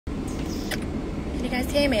guys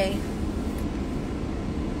hear me?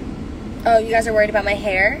 Oh, you guys are worried about my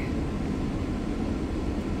hair?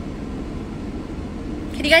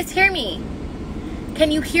 Can you guys hear me? Can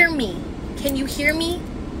you hear me? Can you hear me?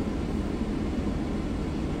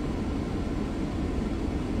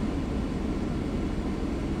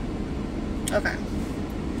 Okay.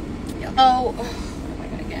 Yeah. Oh, what am I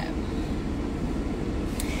gonna get?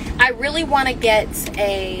 I really want to get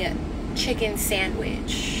a chicken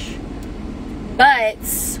sandwich, but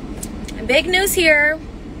big news here.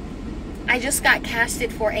 I just got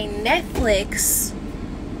casted for a Netflix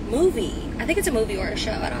movie. I think it's a movie or a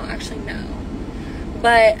show. I don't actually know.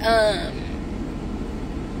 But,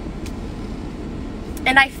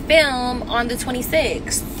 and I film on the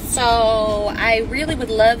 26th. So, I really would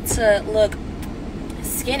love to look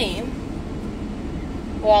skinny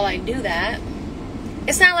while I do that.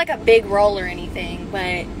 It's not like a big role or anything,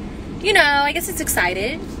 but, you know, I guess it's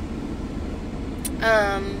excited.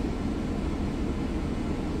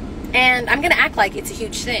 And I'm going to act like it's a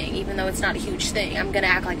huge thing, even though it's not a huge thing. I'm going to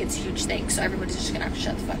act like it's a huge thing. So everybody's just going to have to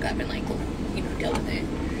shut the fuck up and, like, you know, deal with it.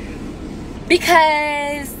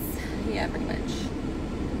 Because, yeah, pretty much.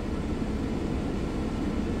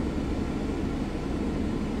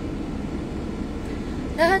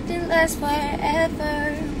 Nothing lasts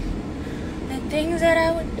forever. The things that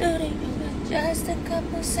I would do to you in just a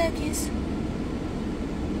couple seconds.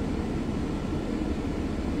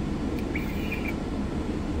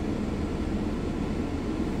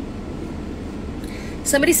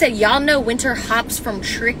 Somebody said, y'all know winter hops from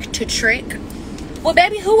trick to trick. Well,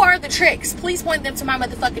 baby, who are the tricks? Please point them to my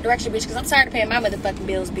motherfucking direction, bitch, because I'm tired of paying my motherfucking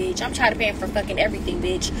bills, bitch. I'm tired of paying for fucking everything,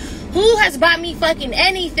 bitch. Who has bought me fucking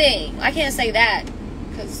anything? I can't say that,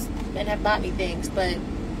 because men have bought me things, but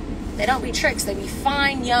they don't be tricks. They be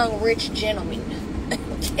fine, young, rich gentlemen,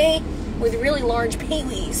 okay? With really large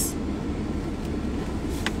peewees.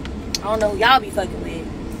 I don't know who y'all be fucking with.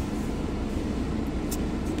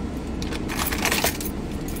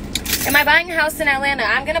 Am I buying a house in Atlanta?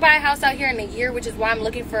 I'm going to buy a house out here in a year, which is why I'm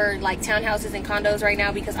looking for, like, townhouses and condos right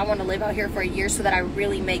now, because I want to live out here for a year so that I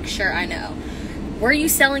really make sure I know. Were you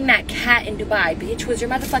selling that cat in Dubai, bitch? Was your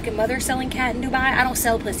motherfucking mother selling cat in Dubai? I don't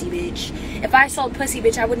sell pussy, bitch. If I sold pussy,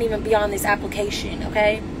 bitch, I wouldn't even be on this application,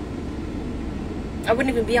 okay? I wouldn't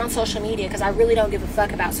even be on social media because I really don't give a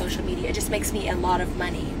fuck about social media. It just makes me a lot of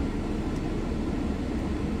money.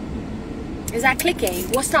 Is that clicking?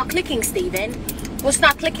 What's not clicking, Steven? What's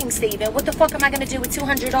not clicking, Steven? What the fuck am I going to do with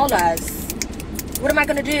 $200? What am I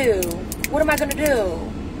going to do? What am I going to do?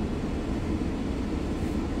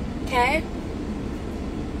 Okay?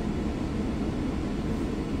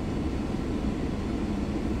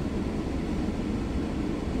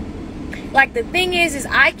 Like, the thing is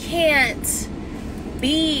I can't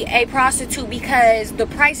be a prostitute because the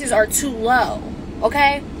prices are too low.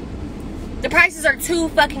 Okay? The prices are too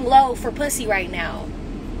fucking low for pussy right now.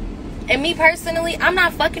 And me personally, I'm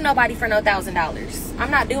not fucking nobody for no $1,000.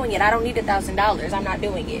 I'm not doing it. I don't need $1,000. I'm not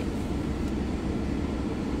doing it.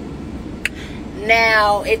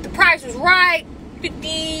 Now, if the price was right,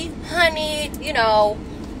 50, 100, you know,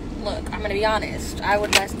 look, I'm gonna be honest. I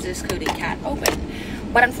would let this cootie cat open.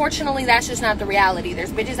 But unfortunately, that's just not the reality.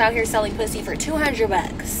 There's bitches out here selling pussy for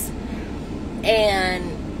 $200.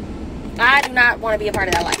 And I do not want to be a part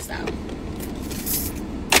of that lifestyle.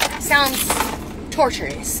 Sounds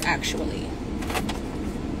torturous, actually.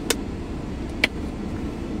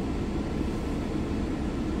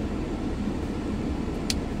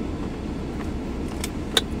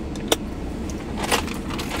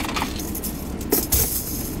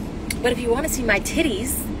 But if you want to see my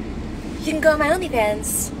titties, you can go on my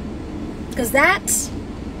OnlyFans. Because that,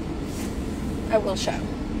 I will show.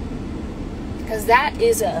 Because that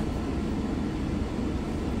is a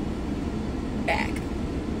bag.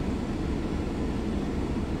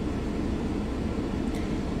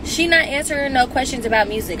 She not answering no questions about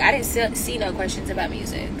music. I didn't see no questions about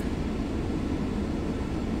music.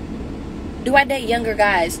 Do I date younger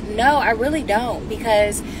guys? No, I really don't.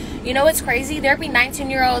 Because, you know what's crazy? There be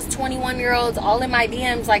 19-year-olds, 21-year-olds, all in my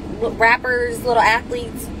DMs, like rappers, little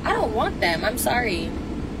athletes. I don't want them. I'm sorry.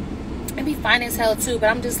 It'd be fine as hell, too. But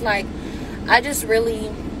I'm just like, I just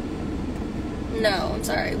really, no, I'm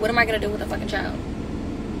sorry. What am I going to do with a fucking child?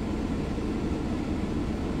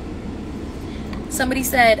 Somebody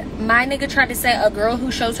said, my nigga tried to say a girl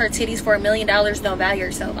who shows her titties for $1 million don't value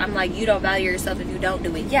herself. I'm like, you don't value yourself if you don't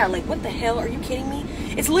do it. Yeah, like, what the hell? Are you kidding me?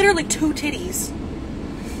 It's literally 2 titties.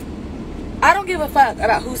 I don't give a fuck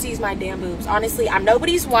about who sees my damn boobs. Honestly, I'm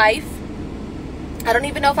nobody's wife. I don't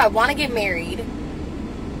even know if I want to get married.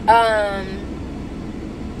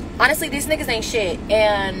 Honestly, these niggas ain't shit.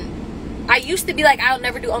 And I used to be like, I'll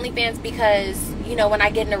never do OnlyFans because, you know, when I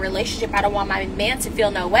get in a relationship, I don't want my man to feel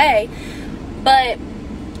no way. But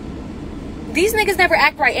these niggas never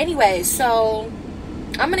act right anyway, so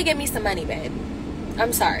I'm gonna get me some money, babe.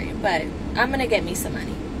 I'm sorry, but I'm gonna get me some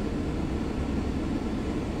money.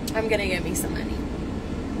 I'm gonna get me some money.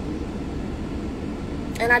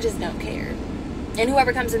 And I just don't care. And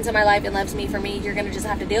whoever comes into my life and loves me for me, you're gonna just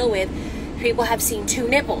have to deal with. People have seen 2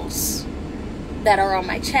 nipples that are on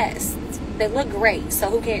my chest. They look great, so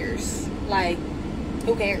who cares? Like,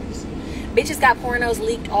 who cares? Bitches got pornos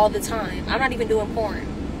leaked all the time. I'm not even doing porn.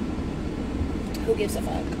 Who gives a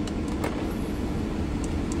fuck?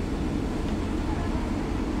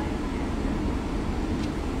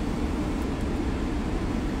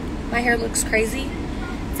 My hair looks crazy.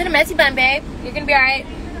 It's in a messy bun, babe. You're gonna be alright.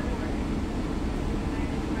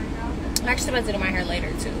 I'm actually about to do my hair later,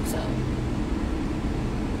 too, so.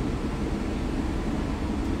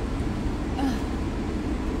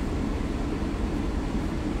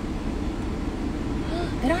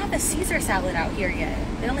 They don't have the Caesar salad out here yet.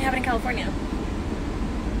 They only have it in California.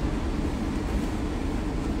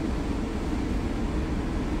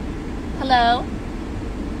 Hello?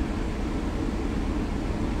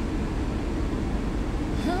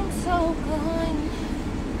 I'm so gone.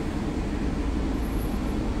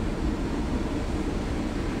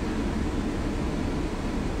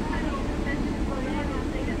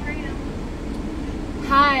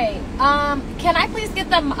 Hi. Can I please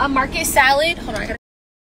get the market salad? Hold on.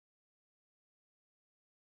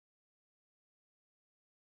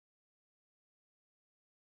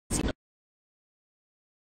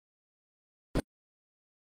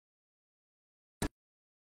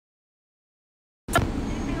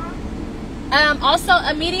 Also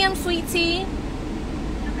a medium sweet tea.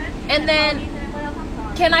 Okay. And then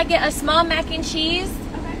can I get a small mac and cheese?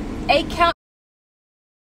 Okay. 8 count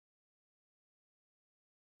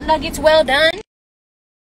nuggets well done.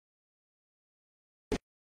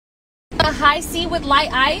 A high C with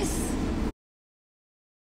light ice.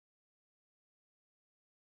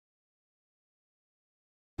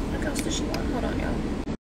 What else does she want? Hold on, y'all.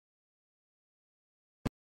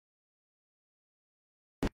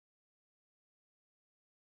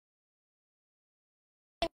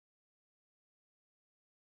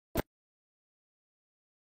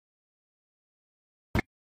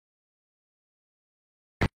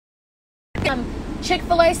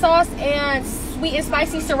 Chick-fil-A sauce and sweet and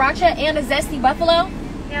spicy sriracha and a zesty buffalo.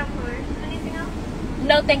 Yeah, of course. Anything else?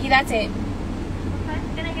 No, thank you. That's it. Okay.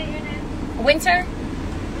 Can I get your name? Winter?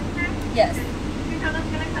 Winter? Yes. Your total's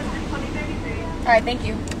gonna come in 2033. All right, thank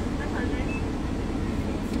you. My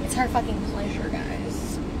pleasure. It's her fucking pleasure,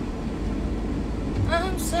 guys.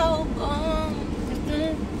 I'm so bummed.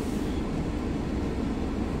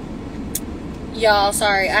 Y'all,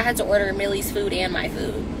 sorry. I had to order Millie's food and my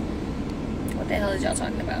food. What the hell is y'all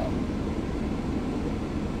talking about?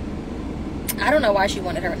 I don't know why she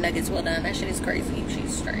wanted her nuggets well done. That shit is crazy.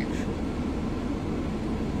 She's strange.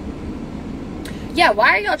 Yeah, why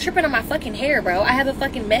are y'all tripping on my fucking hair, bro? I have a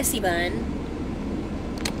fucking messy bun.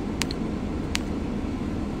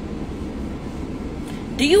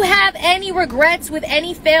 Do you have any regrets with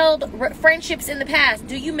any failed friendships in the past?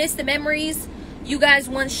 Do you miss the memories you guys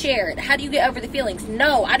once shared? How do you get over the feelings?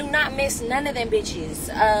 No, I do not miss none of them bitches.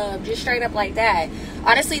 Just straight up like that.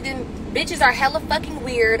 Honestly, them bitches are hella fucking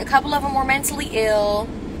weird. A couple of them were mentally ill.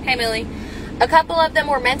 Hey, Millie. A couple of them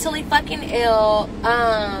were mentally fucking ill.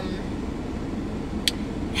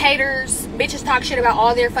 Haters. Bitches talk shit about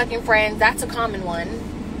all their fucking friends. That's a common one.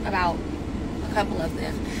 About a couple of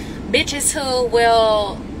them. Bitches who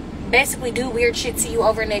will basically do weird shit to you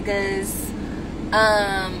over niggas.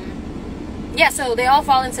 Yeah, so they all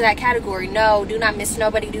fall into that category. No, do not miss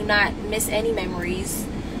nobody. Do not miss any memories.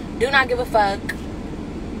 Do not give a fuck.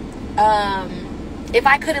 If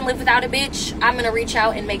I couldn't live without a bitch, I'm gonna reach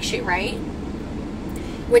out and make shit right,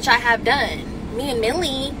 which I have done. Me and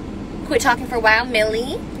Millie quit talking for a while.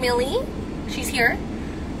 Millie, she's here,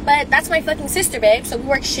 but that's my fucking sister, babe. So we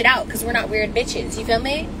work shit out because we're not weird bitches. You feel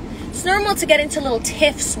me? It's normal to get into little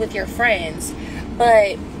tiffs with your friends,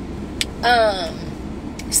 but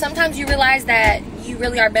sometimes you realize that you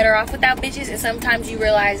really are better off without bitches, and sometimes you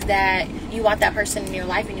realize that you want that person in your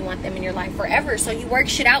life and you want them in your life forever. So you work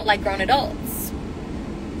shit out like grown adults.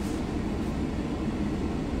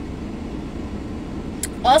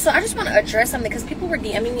 Also, I just want to address something because people were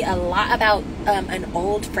DMing me a lot about an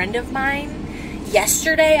old friend of mine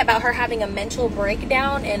yesterday about her having a mental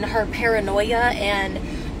breakdown and her paranoia and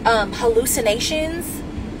hallucinations.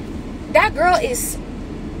 That girl is,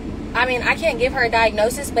 I mean, I can't give her a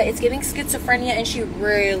diagnosis, but it's giving schizophrenia and she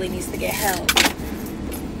really needs to get help.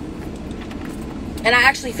 And I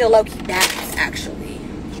actually feel low-key bad, actually.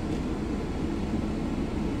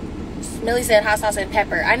 Millie said hot sauce and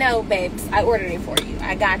pepper. I know, babes. I ordered it for you.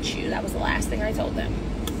 I got you. That was the last thing I told them.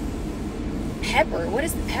 Pepper? What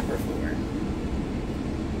is the pepper for?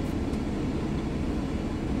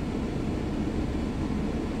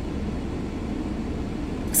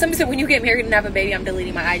 Somebody said, when you get married and have a baby, I'm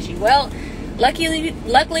deleting my IG. Well,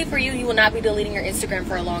 luckily for you, you will not be deleting your Instagram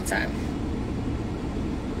for a long time.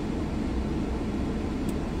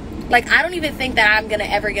 Like, I don't even think that I'm gonna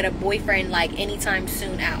ever get a boyfriend like anytime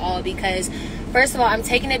soon at all, because first of all, I'm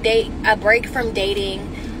taking a break from dating.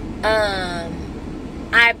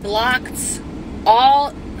 I blocked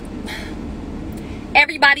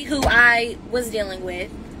everybody who I was dealing with.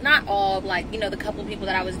 Not all, like, you know, the couple people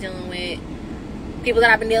that I was dealing with. People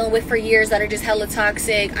that I've been dealing with for years that are just hella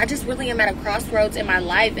toxic. I just really am at a crossroads in my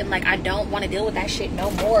life, and like, I don't want to deal with that shit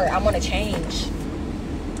no more. I want to change.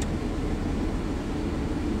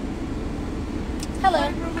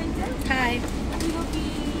 Hello. Hi.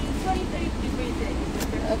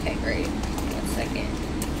 Okay, great. 1 second.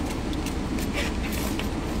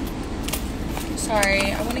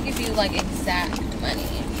 Sorry, I want to give you like exact money.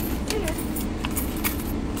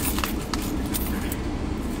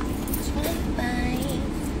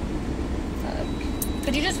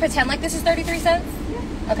 Could you just pretend like this is 33 cents? Yeah.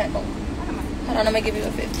 Okay, cool. Hold on, I'm gonna give you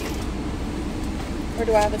a 50. Or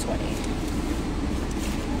do I have a 20?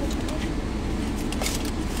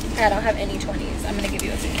 Okay, I don't have any 20s. I'm gonna give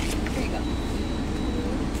you a 50. Here you go.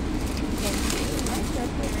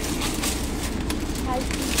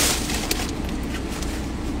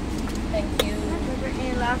 Thank you.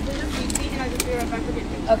 And lastly, the 50, and I'll just be right back with it.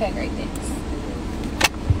 Okay, great, thanks.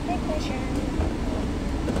 My pleasure.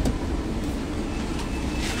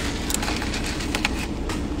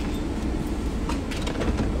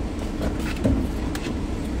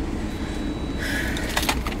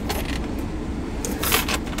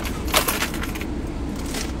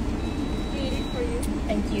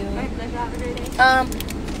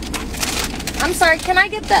 I'm sorry, can I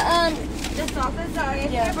get the sauces? Sorry,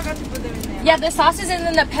 yeah. I forgot to put them in there. Yeah, the sauces and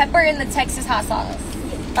then the pepper and the Texas hot sauce.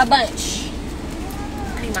 Yeah. A bunch.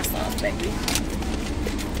 I need my sauce, baby.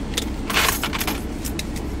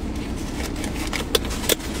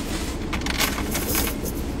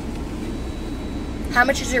 How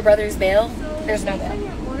much is your brother's bail? So there's no bail. I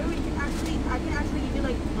can actually give you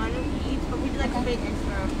like one of each, but would you like to make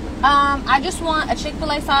extra? I just want a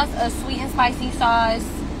Chick-fil-A sauce, a sweet and spicy sauce,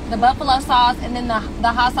 the buffalo sauce, and then the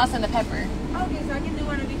hot sauce and the pepper. Okay, so I can do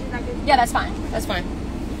one of each. Yeah, that's fine. That's fine.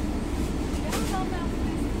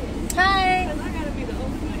 Hi.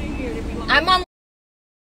 I'm on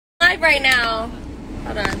live right now.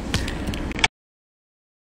 Hold on.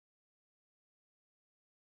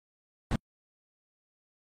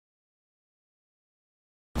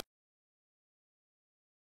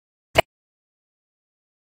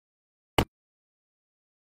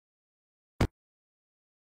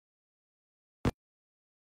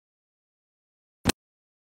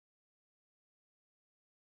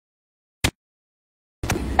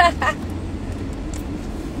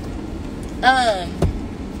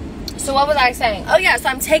 So what was I saying? Oh yeah, so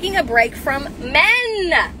I'm taking a break from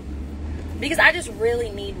men because I just really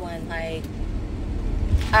need one. Like,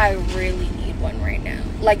 I really need one right now.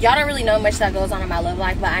 Like, y'all don't really know much that goes on in my love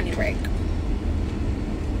life, but I need a break.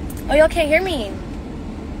 Oh, y'all can't hear me.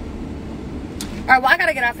 All right, well, I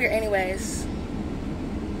gotta get off here anyways.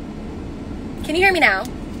 Can you hear me now?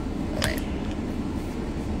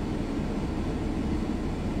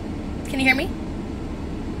 Can you hear me?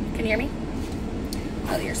 Can you hear me?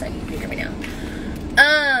 Oh, you're saying you can hear me now.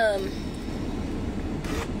 How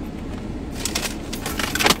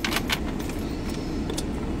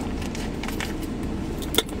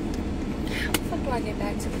the fuck do I get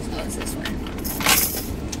back to this? Oh, it's this way.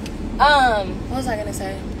 What was I gonna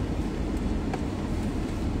say?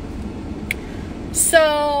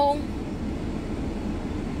 So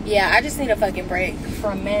yeah, I just need a fucking break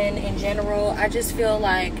from men in general. I just feel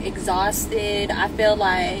like exhausted. I feel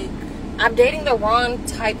like I'm dating the wrong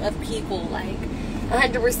type of people. Like,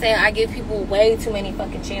 100%, I give people way too many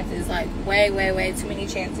fucking chances. Like, way too many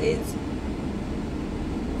chances.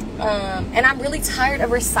 And I'm really tired of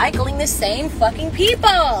recycling the same fucking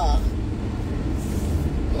people.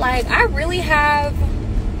 Like, I really have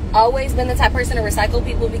always been the type of person to recycle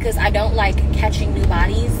people because I don't like catching new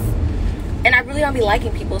bodies. And I really don't be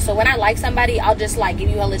liking people. So when I like somebody, I'll just like give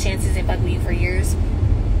you hella chances and fuck with you for years.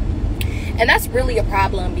 And that's really a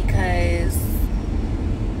problem because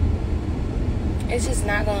it's just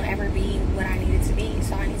not gonna ever be what I need it to be.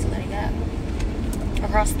 So I need to let it go.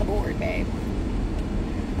 Across the board, babe.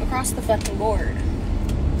 Across the fucking board.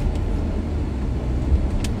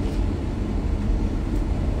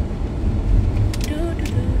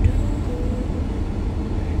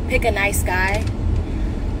 pick a nice guy.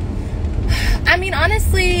 I mean,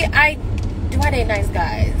 honestly, I date nice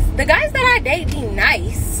guys. The guys that I date be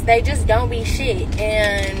nice. They just don't be shit.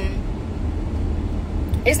 And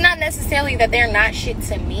it's not necessarily that they're not shit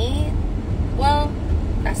to me. Well,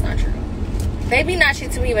 that's not true. They be not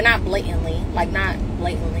shit to me, but not blatantly. Like, not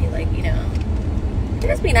blatantly. Like, you know. They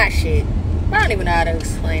just be not shit. I don't even know how to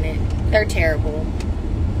explain it. They're terrible.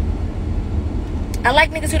 I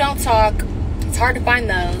like niggas who don't talk. It's hard to find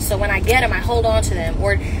those. So when I get them, I hold on to them.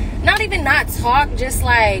 Or not even not talk. Just,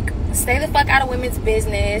 like, stay the fuck out of women's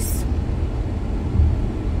business.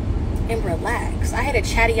 And relax. I hate a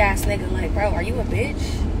chatty ass nigga. Like, bro, are you a bitch?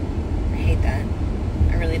 I hate that.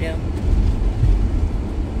 I really do.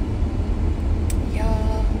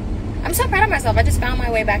 Y'all, I'm so proud of myself. I just found my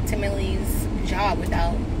way back to Millie's job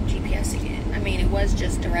without GPSing it. I mean, it was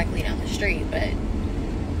just directly down the street, but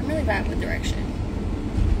I'm really bad with direction.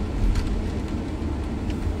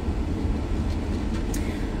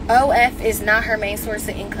 OF is not her main source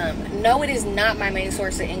of income. No, it is not my main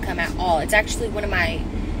source of income at all. It's actually one of my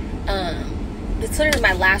it's literally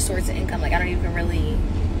my last source of income. Like, I don't even really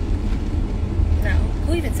know.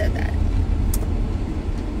 Who even said that?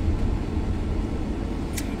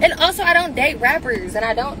 And also, I don't date rappers and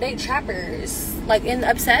I don't date trappers. Like, in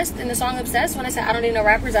the song Obsessed, when I said I don't date no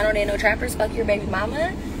rappers, I don't date no trappers, fuck your baby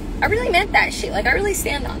mama, I really meant that shit. Like, I really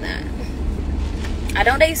stand on that. I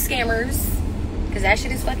don't date scammers, because that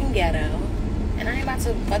shit is fucking ghetto. And I ain't about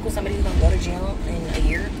to fuck with somebody who's gonna go to jail in a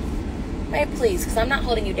year. Right, please, because I'm not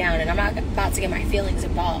holding you down, and I'm not about to get my feelings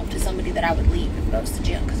involved to somebody that I would leave if goes to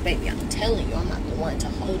jail. Because, baby, I'm telling you, I'm not the one to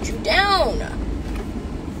hold you down.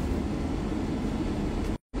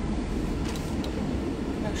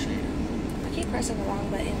 Oh, shit. I keep pressing the wrong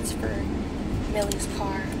buttons for Millie's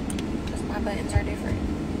car, because my buttons are different.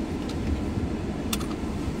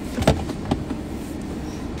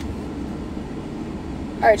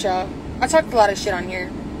 Alright, y'all. I talked a lot of shit on here.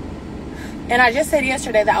 And I just said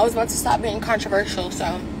yesterday that I was about to stop being controversial,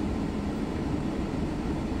 so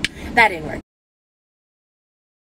that didn't work.